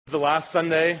The last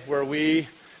Sunday where we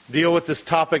deal with this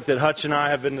topic that Hutch and I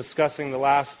have been discussing the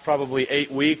last probably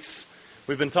 8 weeks.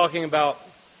 We've been talking about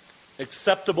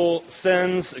acceptable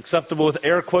sins, acceptable with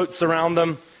air quotes around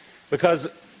them, because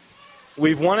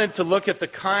we've wanted to look at the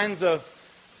kinds of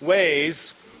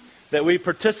ways that we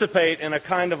participate in a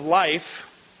kind of life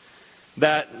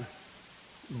that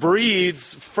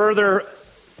furthers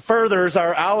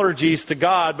our allergies to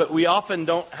God, but we often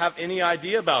don't have any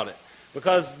idea about it.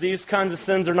 Because these kinds of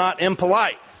sins are not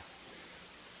impolite.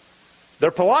 They're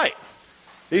polite.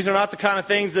 These are not the kind of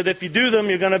things that if you do them,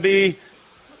 you're going to be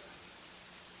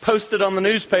posted on the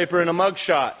newspaper in a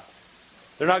mugshot.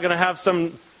 They're not going to have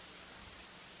some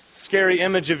scary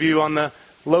image of you on the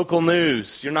local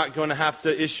news. You're not going to have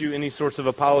to issue any sorts of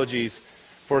apologies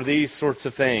for these sorts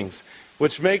of things,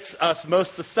 which makes us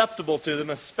most susceptible to them,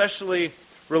 especially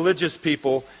religious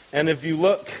people. And if you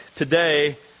look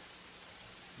today,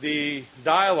 the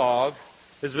dialogue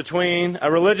is between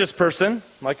a religious person,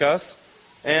 like us,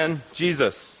 and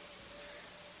Jesus.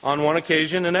 On one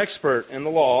occasion, an expert in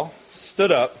the law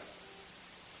stood up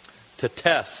to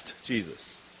test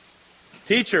Jesus.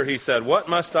 "Teacher," he said, "what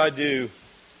must I do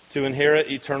to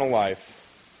inherit eternal life?"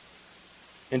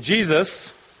 And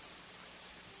Jesus,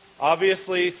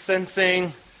 obviously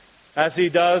sensing, as he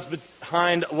does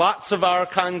behind lots of our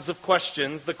kinds of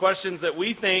questions, the questions that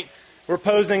we think we're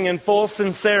posing in full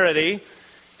sincerity,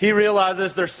 he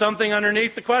realizes there's something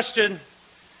underneath the question.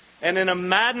 And in a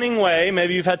maddening way,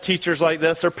 maybe you've had teachers like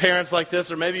this, or parents like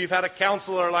this, or maybe you've had a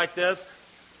counselor like this,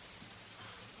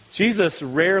 Jesus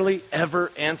rarely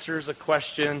ever answers a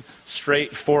question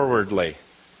straightforwardly.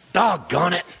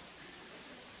 Doggone it.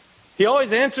 He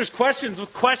always answers questions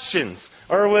with questions,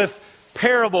 or with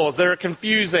parables that are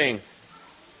confusing.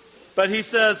 But he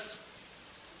says,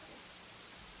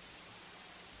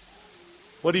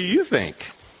 "What do you think?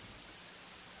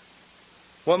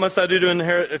 What must I do to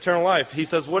inherit eternal life?" He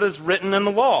says, "What is written in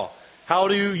the law? How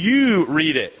do you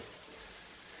read it?"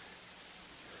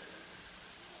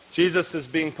 Jesus is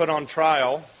being put on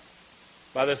trial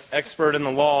by this expert in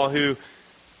the law who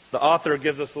the author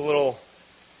gives us a little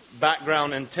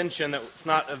background intention that's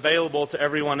not available to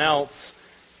everyone else.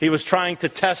 He was trying to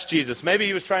test Jesus. Maybe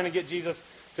he was trying to get Jesus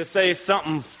to say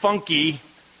something funky,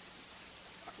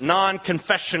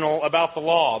 non-confessional about the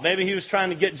law. Maybe he was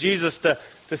trying to get Jesus to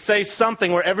say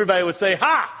something where everybody would say,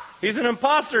 "Ha! He's an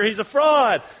imposter, he's a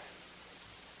fraud.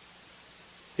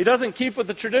 He doesn't keep with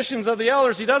the traditions of the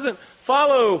elders. He doesn't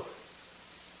follow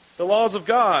the laws of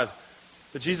God."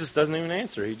 But Jesus doesn't even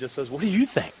answer. He just says, "What do you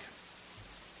think?"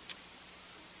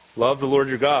 "Love the Lord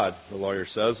your God," the lawyer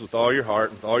says, "with all your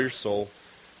heart, with all your soul,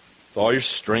 with all your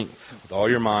strength, with all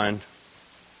your mind,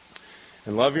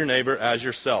 and love your neighbor as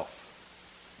yourself."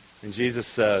 And Jesus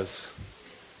says,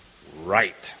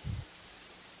 "Right.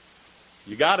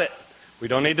 You got it. We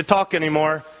don't need to talk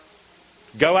anymore.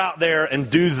 Go out there and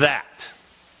do that."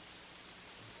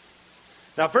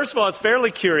 Now, first of all, it's fairly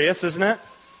curious, isn't it?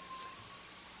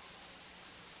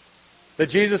 That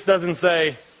Jesus doesn't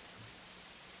say,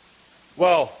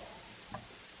 "Well,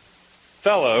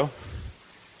 fellow,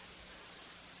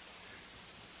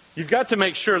 you've got to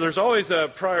make sure there's always a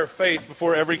prior faith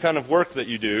before every kind of work that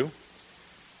you do.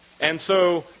 And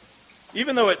so,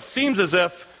 even though it seems as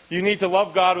if you need to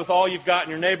love God with all you've got and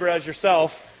your neighbor as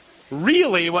yourself,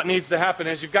 really what needs to happen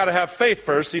is you've got to have faith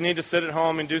first. You need to sit at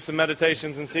home and do some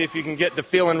meditations and see if you can get to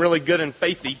feeling really good and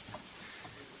faithy.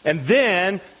 And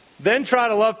then try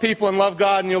to love people and love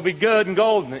God, and you'll be good and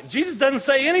golden." Jesus doesn't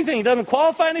say anything. He doesn't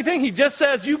qualify anything. He just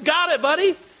says, "You got it,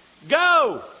 buddy.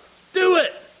 Go. Do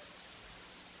it."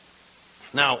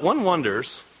 Now, one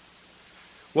wonders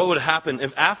what would happen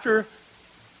if after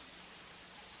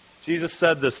Jesus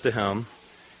said this to him,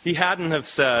 he hadn't have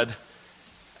said,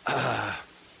 "And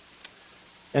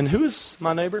who is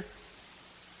my neighbor?"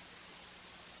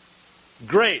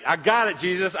 "Great, I got it,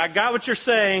 Jesus. I got what you're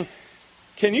saying.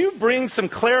 Can you bring some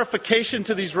clarification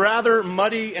to these rather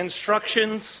muddy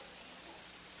instructions?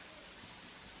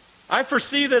 I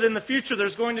foresee that in the future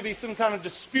there's going to be some kind of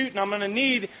dispute, and I'm going to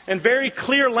need, in very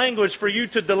clear language, for you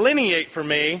to delineate for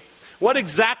me what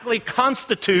exactly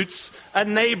constitutes a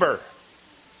neighbor.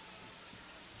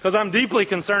 Because I'm deeply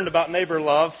concerned about neighbor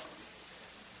love."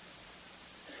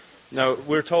 No,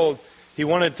 we're told he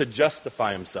wanted to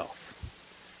justify himself.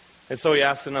 And so he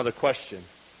asked another question.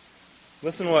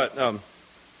 Listen to what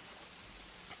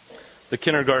the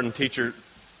kindergarten teacher,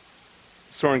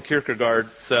 Soren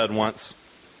Kierkegaard, said once.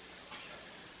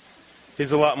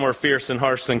 He's a lot more fierce and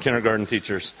harsh than kindergarten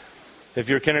teachers. If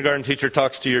your kindergarten teacher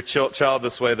talks to your child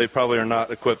this way, they probably are not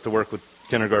equipped to work with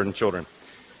kindergarten children.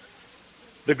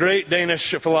 The great Danish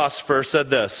philosopher said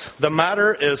this: "The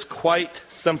matter is quite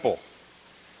simple."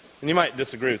 And you might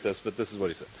disagree with this, but this is what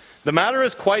he said. "The matter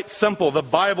is quite simple. The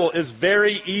Bible is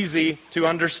very easy to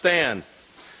understand.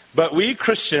 But we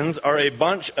Christians are a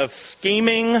bunch of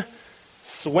scheming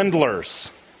swindlers."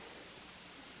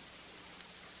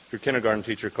 If your kindergarten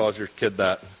teacher calls your kid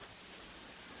that,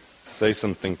 say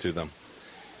something to them.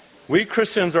 We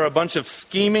Christians are a bunch of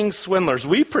scheming swindlers.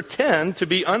 We pretend to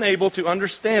be unable to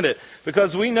understand it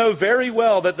because we know very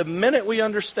well that the minute we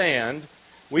understand,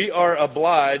 we are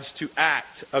obliged to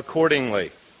act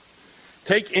accordingly.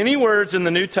 Take any words in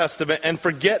the New Testament and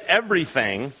forget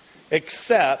everything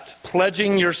except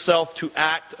pledging yourself to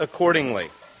act accordingly.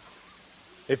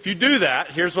 If you do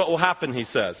that, here's what will happen, he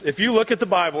says. If you look at the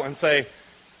Bible and say,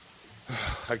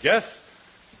 I guess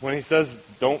when he says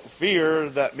don't fear,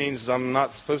 that means I'm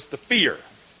not supposed to fear.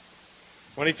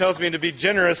 When he tells me to be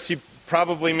generous, he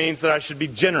probably means that I should be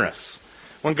generous.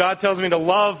 When God tells me to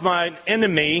love my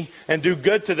enemy and do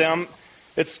good to them,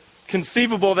 it's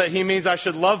conceivable that he means I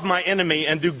should love my enemy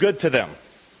and do good to them.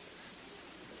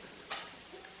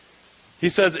 He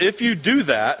says, if you do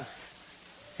that,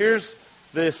 here's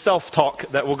the self-talk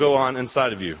that will go on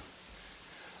inside of you.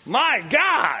 My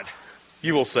God,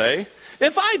 you will say,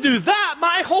 if I do that,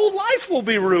 my whole life will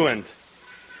be ruined.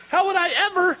 How would I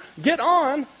ever get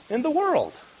on in the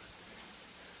world?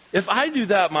 If I do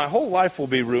that, my whole life will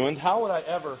be ruined. How would I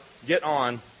ever get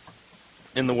on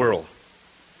in the world?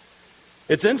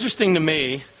 It's interesting to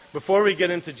me, before we get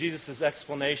into Jesus'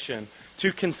 explanation,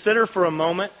 to consider for a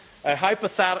moment a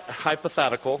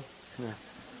hypothetical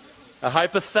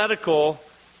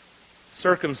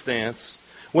circumstance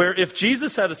where if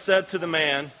Jesus had said to the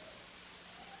man,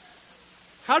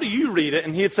 how do you read it?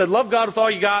 And he had said, love God with all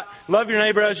you got, love your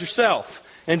neighbor as yourself.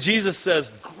 And Jesus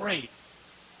says, great,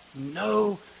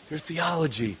 know your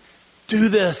theology, do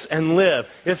this and live.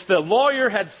 If the lawyer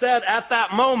had said at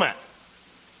that moment,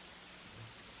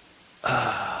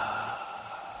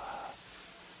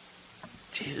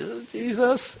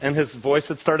 Jesus, and his voice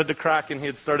had started to crack and he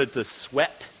had started to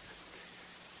sweat,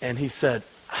 and he said,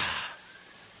 I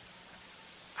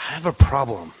have a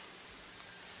problem.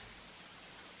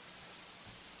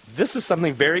 This is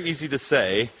something very easy to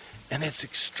say, and it's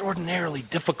extraordinarily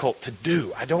difficult to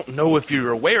do. I don't know if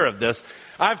you're aware of this.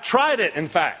 I've tried it, in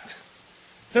fact.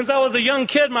 Since I was a young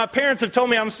kid, my parents have told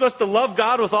me I'm supposed to love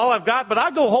God with all I've got, but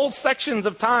I go whole sections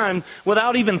of time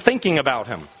without even thinking about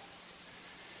him.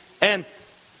 And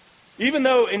even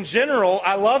though in general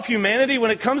I love humanity,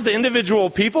 when it comes to individual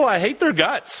people, I hate their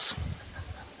guts.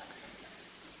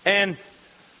 And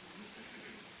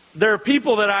there are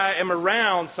people that I am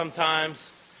around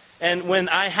sometimes, and when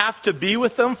I have to be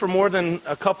with them for more than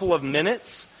a couple of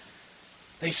minutes,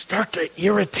 they start to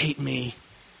irritate me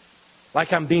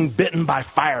like I'm being bitten by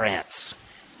fire ants.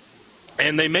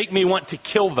 And they make me want to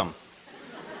kill them.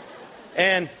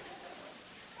 And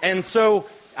so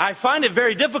I find it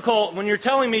very difficult when you're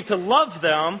telling me to love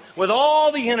them with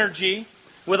all the energy,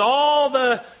 with all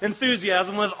the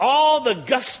enthusiasm, with all the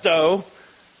gusto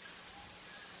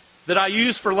that I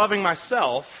use for loving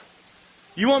myself.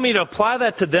 You want me to apply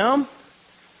that to them?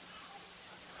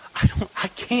 I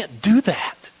can't do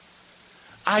that.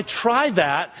 I try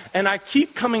that, and I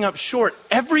keep coming up short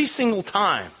every single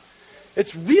time.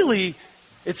 It's really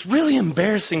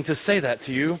embarrassing to say that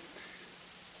to you,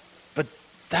 but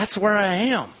that's where I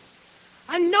am.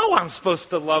 I know I'm supposed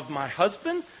to love my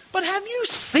husband, but have you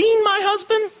seen my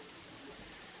husband?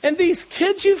 And these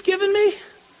kids you've given me?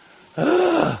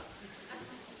 Ugh.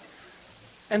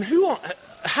 And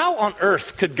how on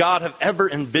earth could God have ever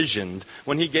envisioned,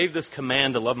 when he gave this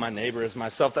command to love my neighbor as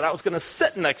myself, that I was going to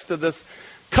sit next to this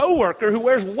coworker who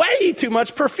wears way too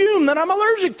much perfume that I'm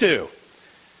allergic to?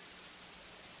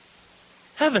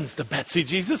 Heavens to Betsy,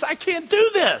 Jesus, I can't do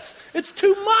this. It's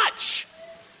too much.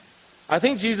 I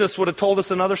think Jesus would have told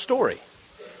us another story.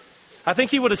 I think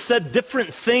he would have said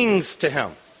different things to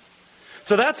him.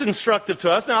 So that's instructive to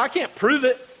us. Now, I can't prove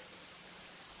it.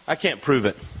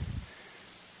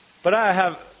 But I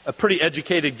have a pretty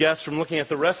educated guess from looking at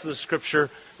the rest of the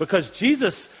scripture, because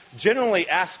Jesus generally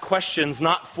asks questions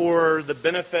not for the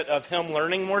benefit of him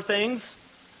learning more things.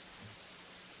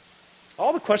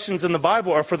 All the questions in the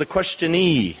Bible are for the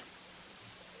questionee.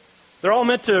 They're all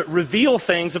meant to reveal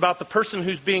things about the person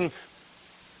who's being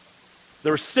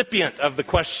the recipient of the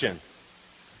question.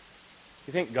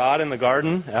 You think God in the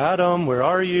garden? Adam, where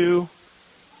are you?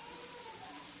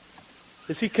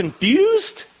 Is he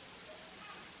confused?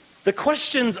 The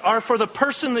questions are for the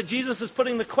person that Jesus is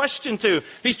putting the question to.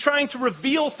 He's trying to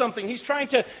reveal something. He's trying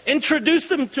to introduce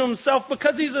them to himself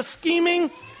because he's a scheming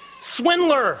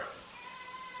swindler.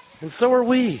 And so are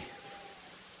we.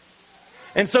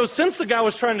 And so since the guy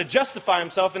was trying to justify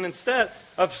himself, and instead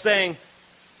of saying,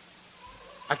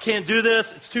 I can't do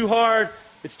this, it's too hard,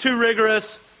 it's too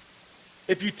rigorous,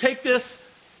 if you take this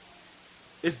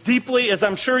as deeply as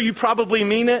I'm sure you probably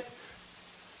mean it,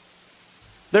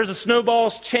 there's a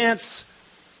snowball's chance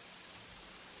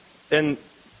in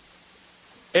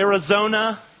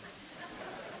Arizona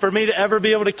for me to ever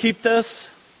be able to keep this.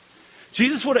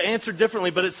 Jesus would have answered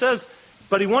differently, but it says,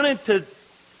 but he wanted to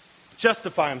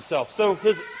justify himself. So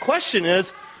his question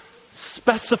is,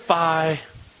 specify.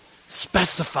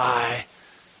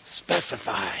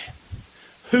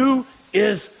 Who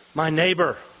is my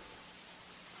neighbor?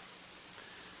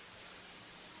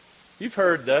 You've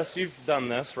heard this, you've done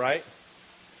this, right?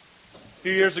 A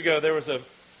few years ago, there was a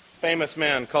famous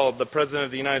man called the President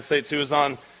of the United States who was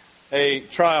on a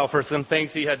trial for some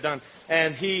things he had done.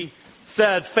 And he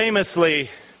said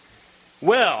famously,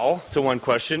 well, to one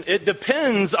question, it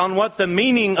depends on what the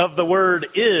meaning of the word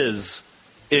is.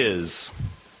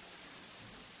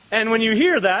 And when you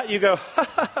hear that, you go,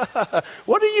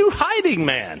 what are you hiding,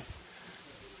 man?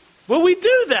 Well, we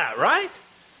do that, right?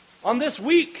 On this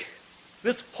week,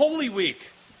 this Holy Week,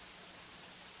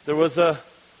 there was a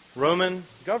Roman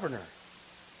governor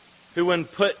who, when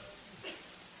put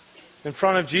in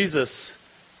front of Jesus,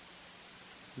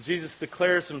 Jesus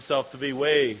declares himself to be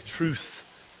way, truth,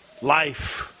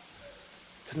 life.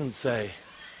 Doesn't say,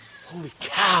 holy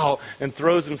cow, and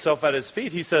throws himself at his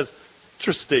feet. He says,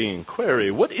 interesting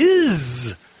query. What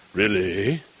is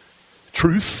really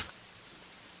truth?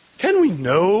 Can we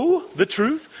know the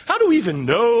truth? How do we even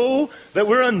know that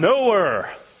we're a knower?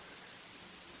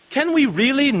 Can we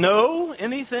really know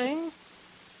anything?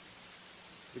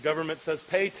 The government says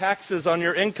pay taxes on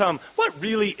your income. What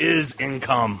really is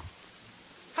income?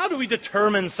 How do we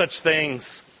determine such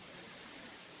things?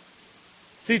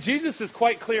 See, Jesus is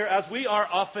quite clear, as we are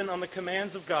often on the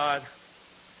commands of God,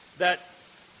 that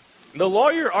the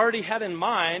lawyer already had in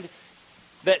mind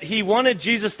that he wanted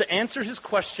Jesus to answer his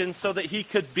question so that he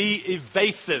could be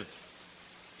evasive.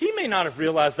 He may not have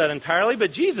realized that entirely,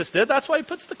 but Jesus did. That's why he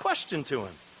puts the question to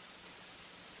him.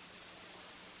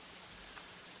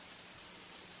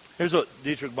 Here's what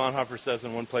Dietrich Bonhoeffer says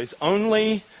in one place.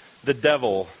 Only the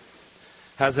devil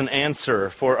has an answer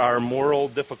for our moral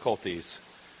difficulties.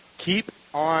 Keep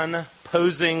on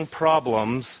posing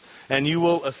problems, and you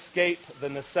will escape the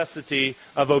necessity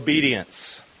of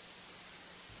obedience.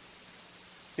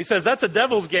 He says that's a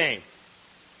devil's game.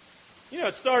 You know,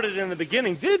 it started in the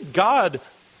beginning. Did God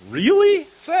really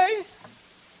say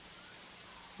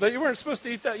that you weren't supposed to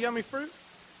eat that yummy fruit?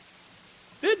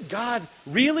 Did God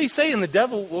really say? And the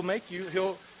devil will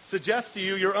he'll suggest to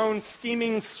you your own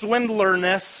scheming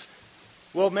swindlerness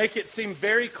will make it seem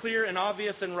very clear and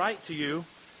obvious and right to you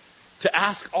to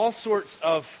ask all sorts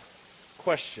of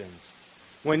questions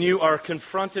when you are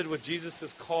confronted with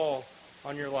Jesus' call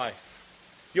on your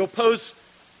life. You'll pose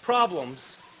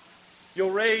problems. You'll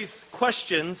raise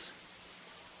questions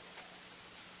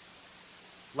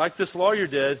like this lawyer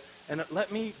did. And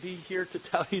let me be here to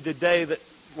tell you today that,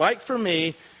 like for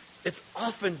me, it's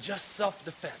often just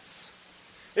self-defense.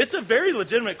 It's a very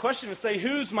legitimate question to say,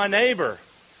 who's my neighbor?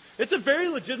 It's a very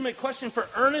legitimate question for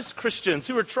earnest Christians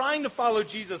who are trying to follow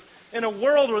Jesus in a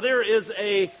world where there is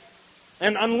an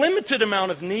unlimited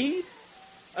amount of need,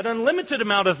 an unlimited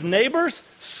amount of neighbors,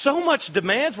 so much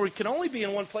demands where we can only be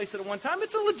in one place at one time.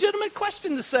 It's a legitimate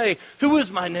question to say, who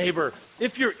is my neighbor?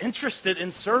 If you're interested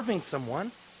in serving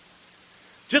someone.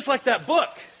 Just like that book.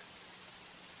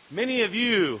 Many of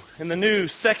you in the new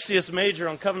sexiest major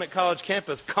on Covenant College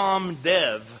campus,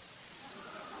 ComDev,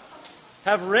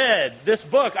 have read this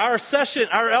book. Our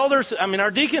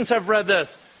deacons have read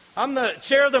this. I'm the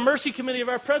chair of the Mercy Committee of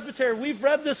our presbytery. We've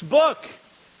read this book.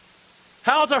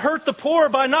 How to Hurt the Poor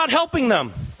by Not Helping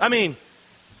Them.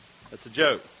 That's a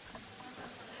joke.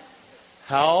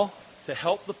 How to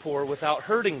Help the Poor Without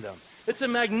Hurting Them. It's a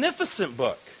magnificent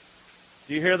book.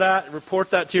 Do you hear that?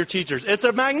 Report that to your teachers. It's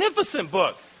a magnificent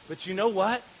book. But you know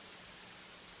what?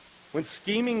 When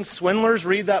scheming swindlers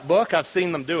read that book, I've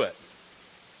seen them do it.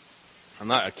 I'm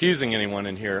not accusing anyone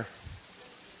in here.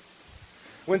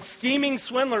 When scheming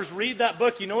swindlers read that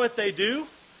book, you know what they do?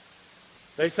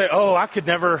 They say, I'm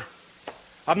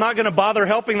not going to bother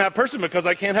helping that person because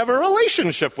I can't have a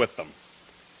relationship with them.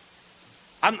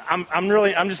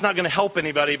 I'm just not going to help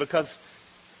anybody because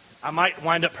I might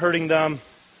wind up hurting them.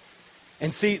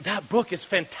 And see, that book is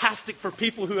fantastic for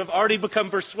people who have already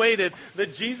become persuaded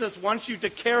that Jesus wants you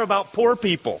to care about poor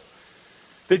people.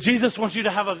 That Jesus wants you to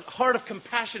have a heart of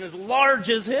compassion as large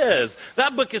as his.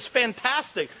 That book is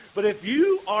fantastic. But if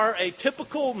you are a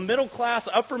typical middle class,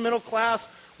 upper middle class,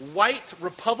 white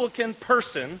Republican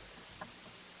person,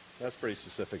 That's pretty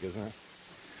specific, isn't it?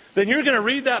 Then you're going to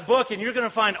read that book and you're going to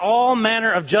find all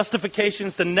manner of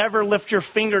justifications to never lift your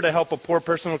finger to help a poor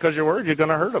person because you're worried you're going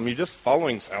to hurt them. You're just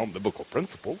following sound biblical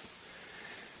principles.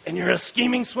 And you're a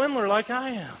scheming swindler like I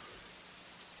am.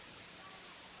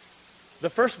 The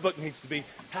first book needs to be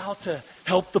how to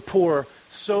help the poor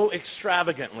so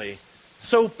extravagantly,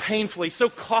 so painfully, so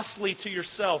costly to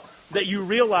yourself that you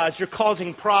realize you're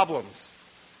causing problems.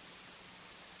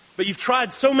 But you've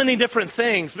tried so many different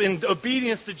things in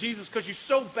obedience to Jesus because you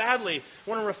so badly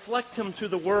want to reflect Him to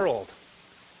the world.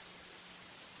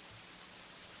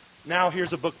 Now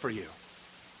here's a book for you.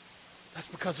 That's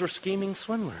because we're scheming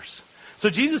swindlers. So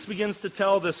Jesus begins to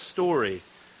tell this story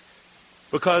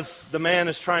because the man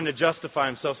is trying to justify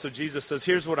himself. So Jesus says,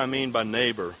 here's what I mean by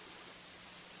neighbor.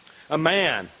 A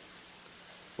man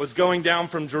was going down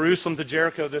from Jerusalem to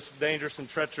Jericho, this dangerous and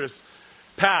treacherous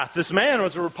path. This man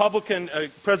was a Republican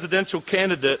presidential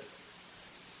candidate.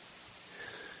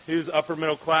 He was upper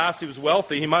middle class. He was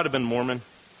wealthy. He might have been Mormon.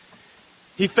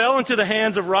 He fell into the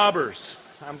hands of robbers.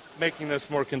 I'm making this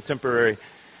more contemporary.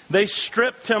 They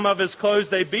stripped him of his clothes.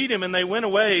 They beat him and they went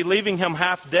away, leaving him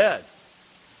half dead.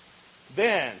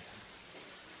 Then,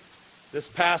 this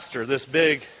pastor, this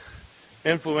big,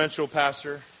 influential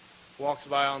pastor, walks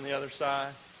by on the other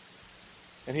side.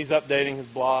 And he's updating his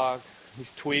blog.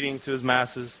 He's tweeting to his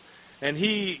masses. And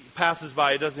he passes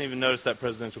by. He doesn't even notice that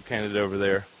presidential candidate over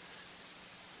there.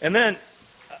 And then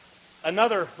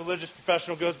another religious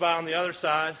professional goes by on the other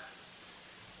side.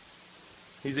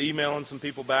 He's emailing some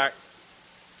people back.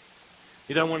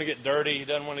 He doesn't want to get dirty. He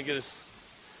doesn't want to get his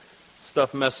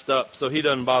stuff messed up. So he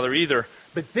doesn't bother either.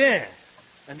 But then,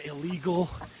 an illegal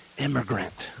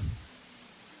immigrant.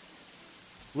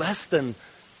 Less than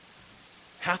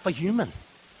half a human.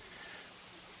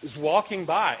 Is walking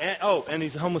by. And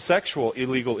he's a homosexual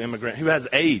illegal immigrant who has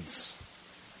AIDS.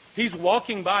 He's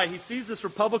walking by. He sees this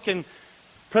Republican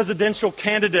presidential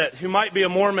candidate who might be a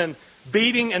Mormon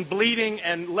beating and bleeding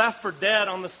and left for dead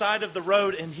on the side of the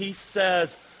road. And he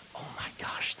says, oh my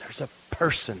gosh, there's a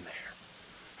person there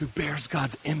who bears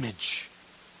God's image.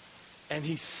 And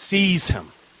he sees him.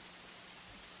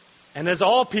 And as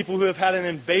all people who have had an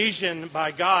invasion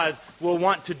by God will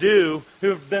want to do, who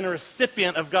have been a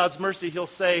recipient of God's mercy, he'll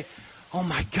say, oh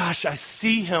my gosh, I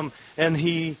see him. And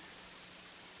he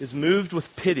is moved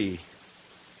with pity.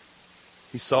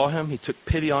 He saw him. He took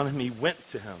pity on him. He went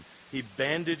to him. He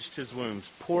bandaged his wounds,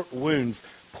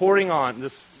 pouring on.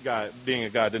 This guy, being a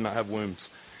guy, did not have wounds.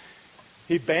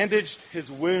 He bandaged his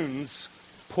wounds,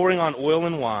 pouring on oil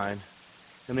and wine.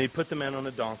 And then he put the man on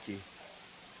a donkey.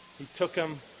 He took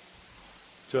him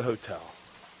to a hotel.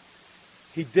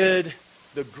 He did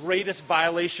the greatest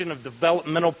violation of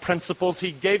developmental principles.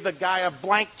 He gave the guy a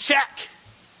blank check.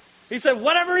 He said,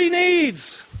 whatever he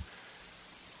needs,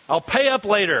 I'll pay up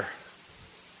later.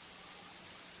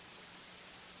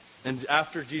 And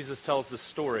after Jesus tells the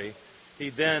story, he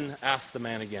then asks the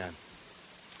man again,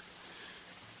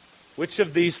 which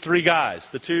of these three guys,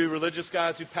 the two religious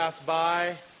guys who passed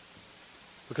by,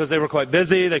 because they were quite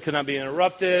busy, they could not be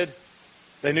interrupted,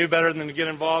 they knew better than to get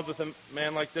involved with a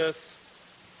man like this.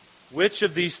 Which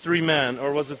of these three men,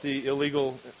 or was it the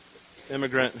illegal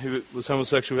immigrant who was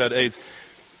homosexual who had AIDS,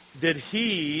 did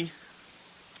he,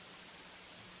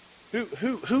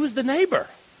 who was the neighbor?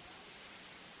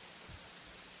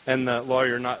 And the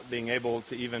lawyer not being able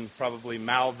to even probably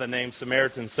mouth the name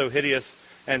Samaritan, so hideous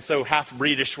and so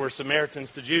half-breedish were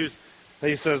Samaritans to Jews,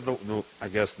 he says, I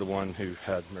guess the one who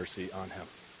had mercy on him.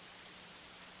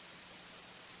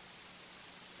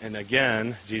 And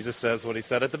again, Jesus says what he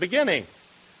said at the beginning.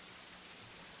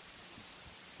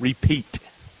 Repeat.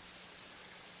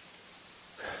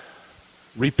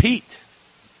 Repeat.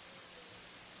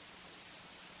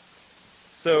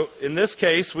 So in this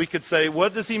case, we could say,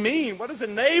 what does he mean? What is a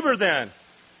neighbor then?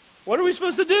 What are we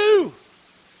supposed to do?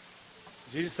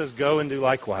 Jesus says, go and do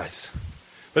likewise.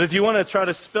 But if you want to try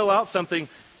to spill out something,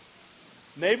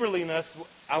 neighborliness,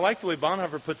 I like the way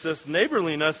Bonhoeffer puts this,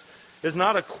 neighborliness is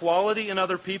not a quality in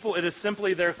other people. It is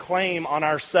simply their claim on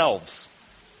ourselves.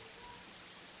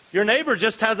 Your neighbor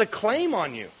just has a claim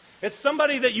on you. It's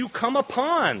somebody that you come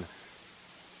upon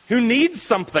who needs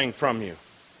something from you.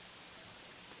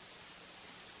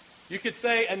 You could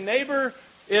say a neighbor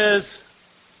is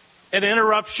an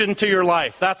interruption to your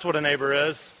life. That's what a neighbor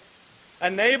is. A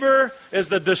neighbor is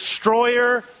the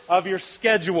destroyer of your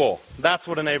schedule. That's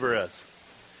what a neighbor is.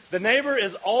 The neighbor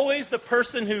is always the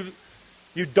person who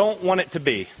you don't want it to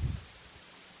be.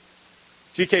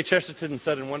 G.K. Chesterton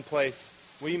said in one place,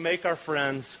 we make our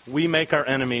friends, we make our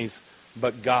enemies,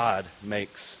 but God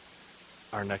makes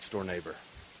our next door neighbor.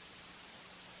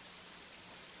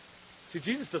 See,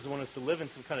 Jesus doesn't want us to live in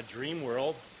some kind of dream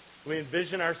world. We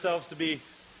envision ourselves to be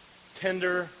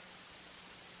tender,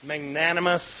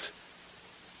 magnanimous,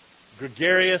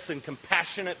 gregarious, and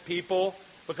compassionate people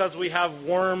because we have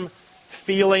warm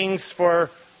feelings for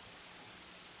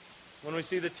when we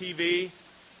see the TV,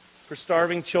 for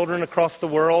starving children across the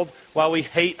world, while we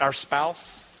hate our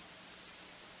spouse,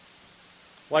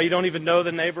 while you don't even know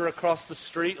the neighbor across the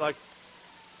street. Like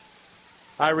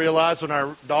I realized when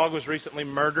our dog was recently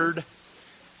murdered,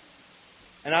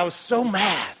 and I was so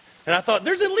mad. And I thought,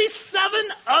 there's at least 7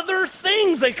 other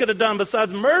things they could have done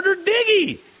besides murder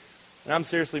Diggy. And I'm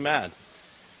seriously mad.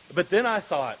 But then I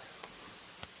thought,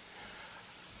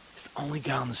 he's the only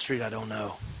guy on the street I don't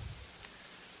know.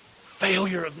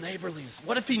 Failure of neighborliness.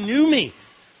 What if he knew me?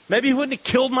 Maybe he wouldn't have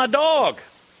killed my dog.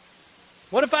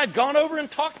 What if I'd gone over and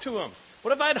talked to him?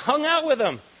 What if I'd hung out with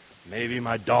him? Maybe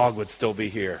my dog would still be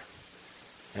here.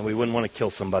 And we wouldn't want to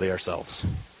kill somebody ourselves.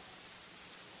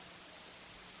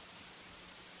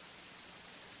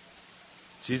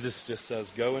 Jesus just says,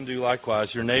 go and do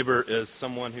likewise. Your neighbor is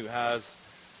someone who has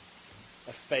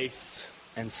a face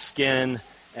and skin,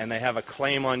 and they have a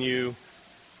claim on you.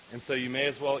 And so you may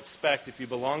as well expect, if you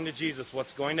belong to Jesus,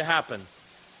 what's going to happen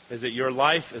is that your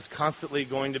life is constantly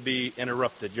going to be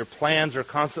interrupted. Your plans are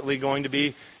constantly going to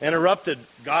be interrupted.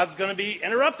 God's going to be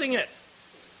interrupting it.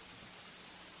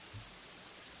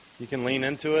 You can lean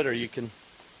into it, or you can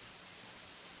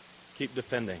keep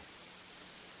defending.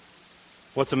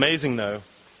 What's amazing, though,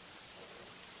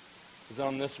 is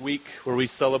on this week where we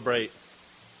celebrate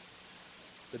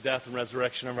the death and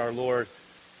resurrection of our Lord,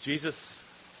 Jesus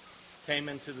came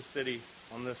into the city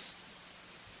on this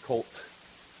colt,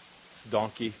 this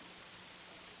donkey.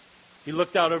 He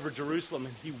looked out over Jerusalem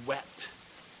and he wept.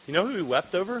 You know who he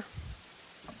wept over?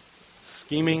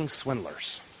 Scheming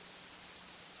swindlers.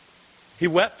 He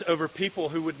wept over people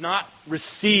who would not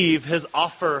receive his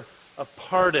offer of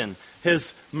pardon,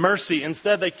 his mercy.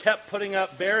 Instead, they kept putting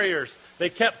up barriers. They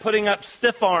kept putting up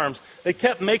stiff arms. They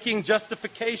kept making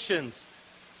justifications.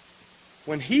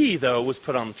 When he, though, was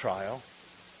put on trial,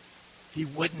 he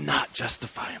would not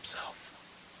justify himself.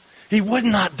 He would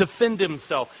not defend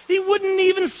himself. He wouldn't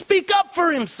even speak up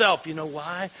for himself. You know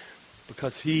why?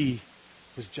 Because he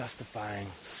was justifying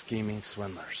scheming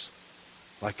swindlers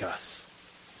like us.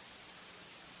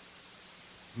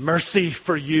 Mercy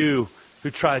for you who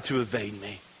try to evade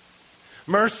me.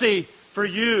 Mercy for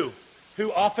you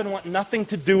who often want nothing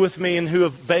to do with me and who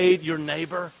evade your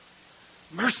neighbor.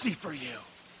 Mercy for you.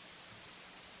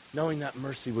 Knowing that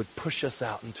mercy would push us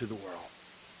out into the world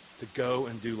to go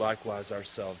and do likewise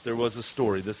ourselves. There was a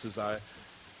story, this is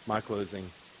my closing,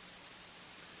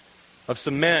 of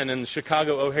some men in the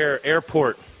Chicago O'Hare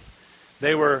Airport.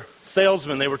 They were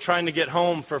salesmen. They were trying to get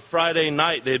home for Friday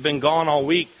night. They had been gone all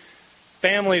week.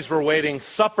 Families were waiting.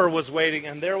 Supper was waiting.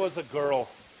 And there was a girl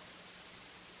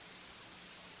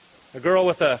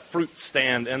with a fruit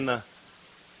stand in the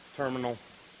terminal.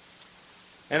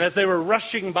 And as they were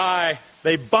rushing by,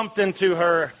 they bumped into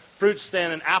her fruit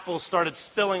stand and apples started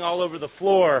spilling all over the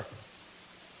floor.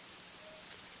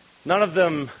 None of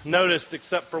them noticed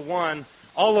except for one.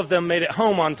 All of them made it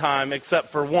home on time except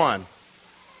for one.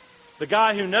 The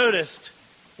guy who noticed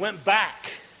went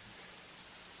back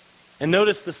and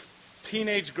noticed this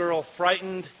teenage girl,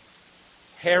 frightened,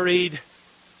 harried,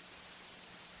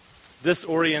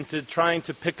 disoriented, trying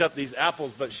to pick up these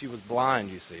apples, but she was blind,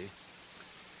 you see.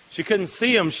 She couldn't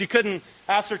see them. She couldn't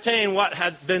ascertain what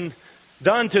had been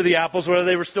done to the apples, whether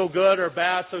they were still good or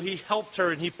bad. So he helped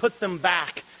her and he put them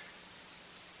back.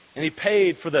 And he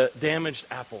paid for the damaged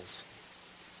apples.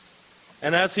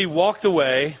 And as he walked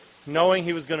away, knowing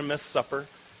he was going to miss supper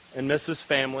and miss his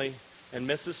family and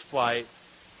miss his flight,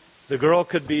 the girl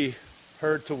could be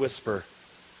heard to whisper,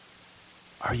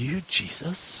 "Are you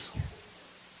Jesus?"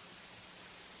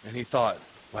 And he thought,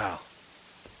 wow,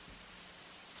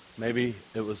 maybe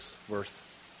it was worth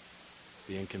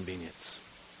the inconvenience.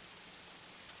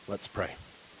 Let's pray.